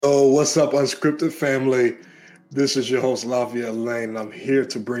What's up, Unscripted family? This is your host, Lafayette Lane, and I'm here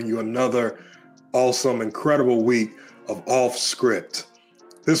to bring you another awesome, incredible week of Off Script.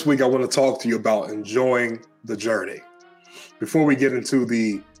 This week, I want to talk to you about enjoying the journey. Before we get into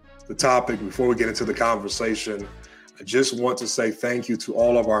the topic, before we get into the conversation, I just want to say thank you to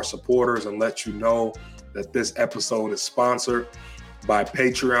all of our supporters and let you know that this episode is sponsored by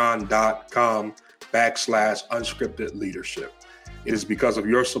patreon.com/unscripted leadership. It is because of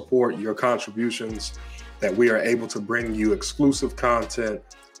your support, your contributions, that we are able to bring you exclusive content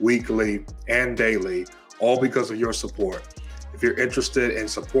weekly and daily, all because of your support. If you're interested in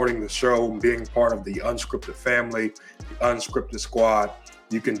supporting the show, being part of the Unscripted family, the Unscripted squad,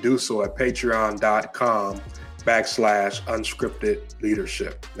 you can do so at patreon.com/unscripted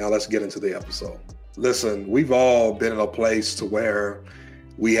leadership. Now let's get into the episode. Listen, we've all been in a place to where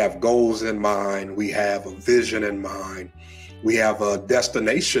we have goals in mind, we have a vision in mind, we have a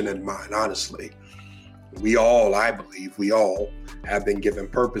destination in mind, honestly. I believe we all have been given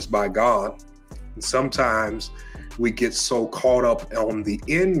purpose by God. And sometimes we get so caught up on the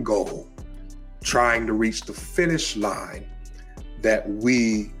end goal, trying to reach the finish line, that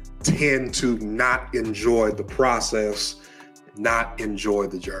we tend to not enjoy the process, not enjoy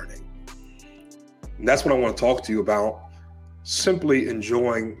the journey. And that's what I want to talk to you about, simply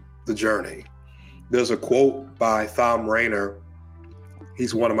enjoying the journey. There's a quote by Thom Rainer.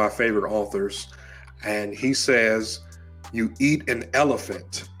 He's one of my favorite authors. And he says, "You eat an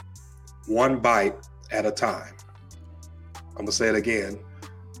elephant one bite at a time." I'm going to say it again.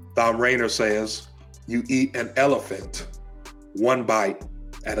 Thom Rainer says, "You eat an elephant one bite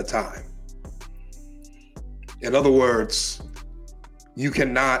at a time." In other words, you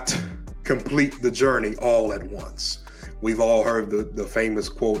cannot complete the journey all at once. We've all heard the famous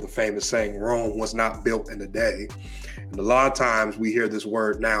quote, the famous saying, Rome was not built in a day. And a lot of times we hear this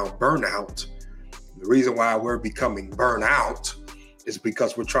word now, burnout. The reason why we're becoming burnout is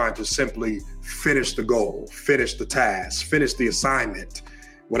because we're trying to simply finish the goal, finish the task, finish the assignment,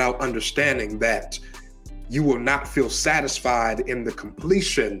 without understanding that you will not feel satisfied in the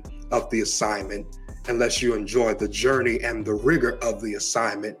completion of the assignment unless you enjoy the journey and the rigor of the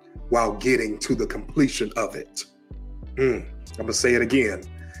assignment while getting to the completion of it. I'm going to say it again.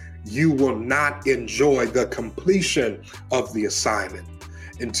 You will not enjoy the completion of the assignment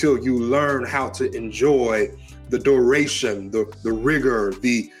until you learn how to enjoy the duration, the rigor,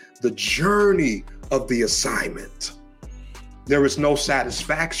 the journey of the assignment. There is no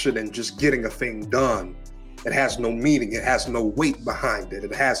satisfaction in just getting a thing done. It has no meaning. It has no weight behind it.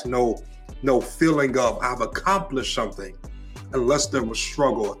 It has no feeling of I've accomplished something unless there was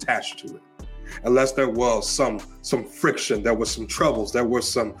struggle attached to it. Unless there was some friction, there was some troubles, there were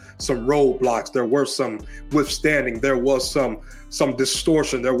some roadblocks, there were some withstanding, there was some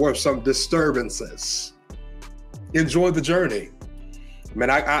distortion, there were some disturbances. Enjoy the journey. Man,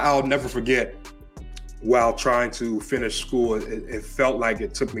 I'll never forget, while trying to finish school, it felt like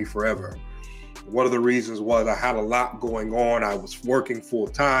it took me forever. One of the reasons was I had a lot going on. I was working full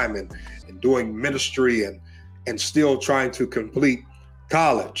time and doing ministry and still trying to complete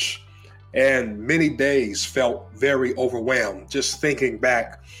college. And many days felt very overwhelmed, just thinking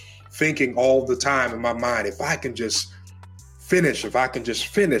all the time in my mind, if I can just finish.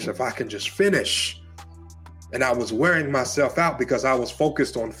 And I was wearing myself out because I was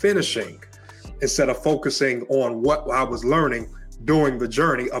focused on finishing instead of focusing on what I was learning during the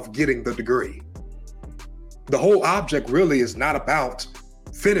journey of getting the degree. The whole object really is not about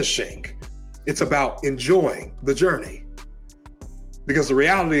finishing. It's about enjoying the journey. Because the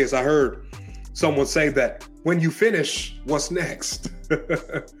reality is, I heard someone say that when you finish, what's next?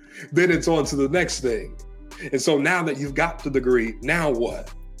 Then it's on to the next thing. And so now that you've got the degree, now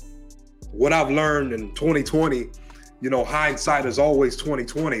what? What I've learned in 2020, hindsight is always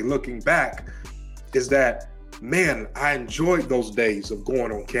 2020. Looking back, is that, man, I enjoyed those days of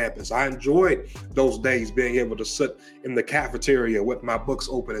going on campus. I enjoyed those days being able to sit in the cafeteria with my books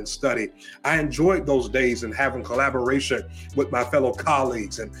open and study. I enjoyed those days and having collaboration with my fellow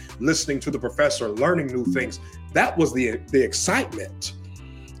colleagues and listening to the professor, learning new things. That was the excitement.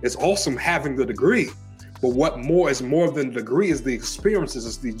 It's awesome having the degree, but what is more than the degree is the experiences,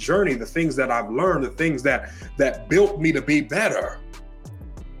 it's the journey, the things that I've learned, the things that built me to be better.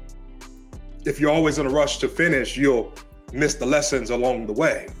 If you're always in a rush to finish, you'll miss the lessons along the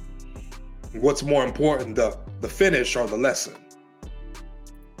way. What's more important, the finish or the lesson?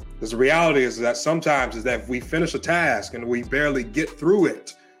 Because the reality is that sometimes if we finish a task and we barely get through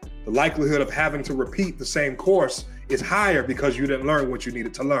it, the likelihood of having to repeat the same course is higher because you didn't learn what you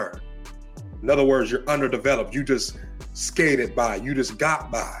needed to learn. In other words, you're underdeveloped. You just skated by, you just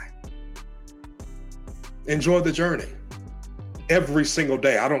got by. Enjoy the journey every single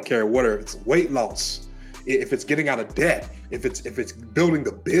day. I don't care whether it's weight loss, if it's getting out of debt, if it's building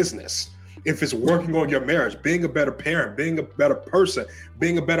the business, if it's working on your marriage, being a better parent, being a better person,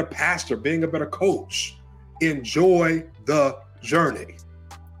 being a better pastor, being a better coach. Enjoy the journey.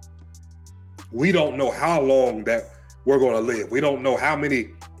 We don't know how long that we're going to live. We don't know how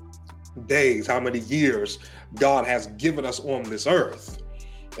many days, how many years God has given us on this earth.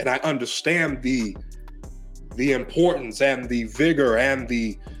 And I understand the importance and the vigor and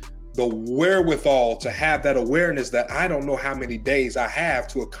the wherewithal to have that awareness that I don't know how many days I have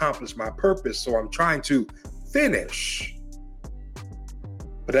to accomplish my purpose. So I'm trying to finish.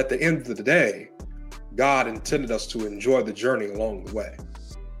 But at the end of the day, God intended us to enjoy the journey along the way.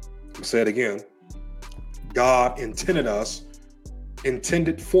 I'll say it again. God intended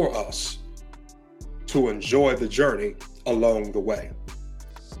for us to enjoy the journey along the way.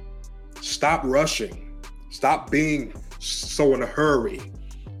 Stop rushing. Stop being so in a hurry.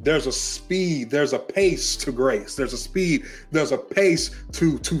 There's a speed, there's a pace to grace. There's a speed, there's a pace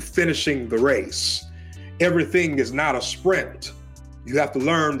to finishing the race. Everything is not a sprint. You have to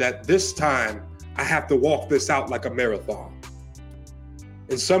learn that this time I have to walk this out like a marathon.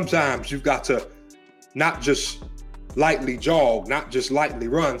 And sometimes you've got to not just lightly jog, not just lightly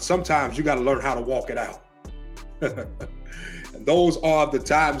run. Sometimes you got to learn how to walk it out. And those are the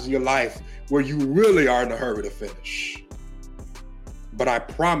times in your life where you really are in a hurry to finish. But I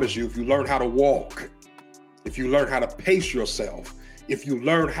promise you, if you learn how to walk, if you learn how to pace yourself, if you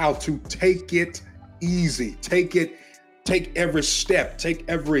learn how to take it easy, take every step, take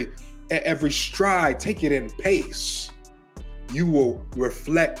every stride, take it in pace, you will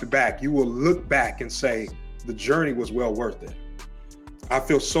reflect back, you will look back and say, the journey was well worth it. I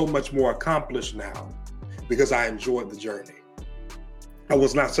feel so much more accomplished now because I enjoyed the journey. I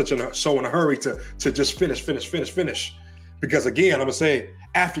was not so in a hurry to just finish. Because again, I'm gonna say,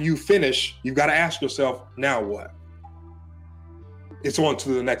 after you finish, you gotta ask yourself, now what? It's on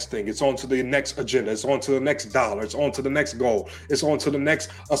to the next thing. It's on to the next agenda. It's on to the next dollar. It's on to the next goal. It's on to the next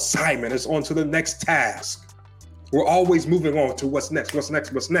assignment. It's on to the next task. We're always moving on to what's next,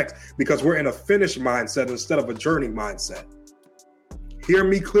 because we're in a finish mindset instead of a journey mindset. Hear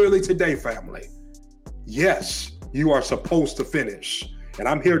me clearly today, family. Yes, you are supposed to finish. And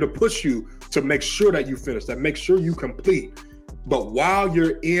I'm here to push you to make sure that you finish, that make sure you complete. But while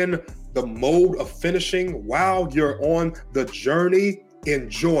you're in the mode of finishing, while you're on the journey,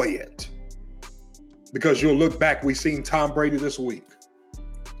 enjoy it. Because you'll look back, we've seen Tom Brady this week,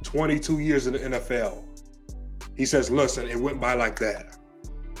 22 years in the NFL. He says, listen, it went by like that.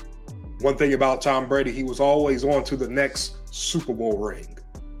 One thing about Tom Brady, he was always on to the next Super Bowl ring.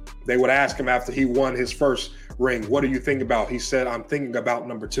 They would ask him after he won his first ring, what do you think about? He said, I'm thinking about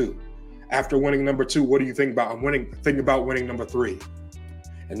number 2. After winning number 2, what do you think about? I'm thinking about winning number 3.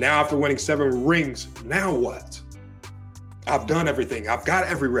 And now after winning 7 rings, now what? I've done everything. I've got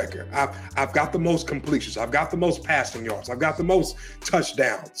every record. I've got the most completions. I've got the most passing yards. I've got the most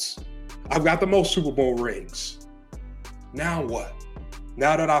touchdowns. I've got the most Super Bowl rings. Now what?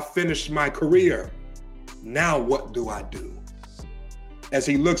 Now that I've finished my career, now what do I do? As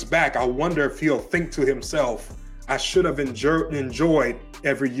he looks back, I wonder if he'll think to himself, I should have enjoyed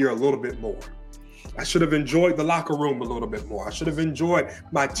every year a little bit more. I should have enjoyed the locker room a little bit more. I should have enjoyed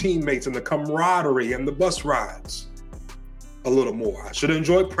my teammates and the camaraderie and the bus rides a little more. I should have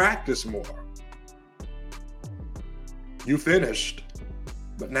enjoyed practice more. You finished,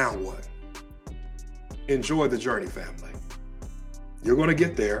 but now what? Enjoy the journey, family. You're going to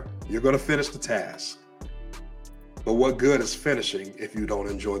get there. You're going to finish the task. But what good is finishing if you don't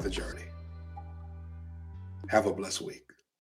enjoy the journey? Have a blessed week.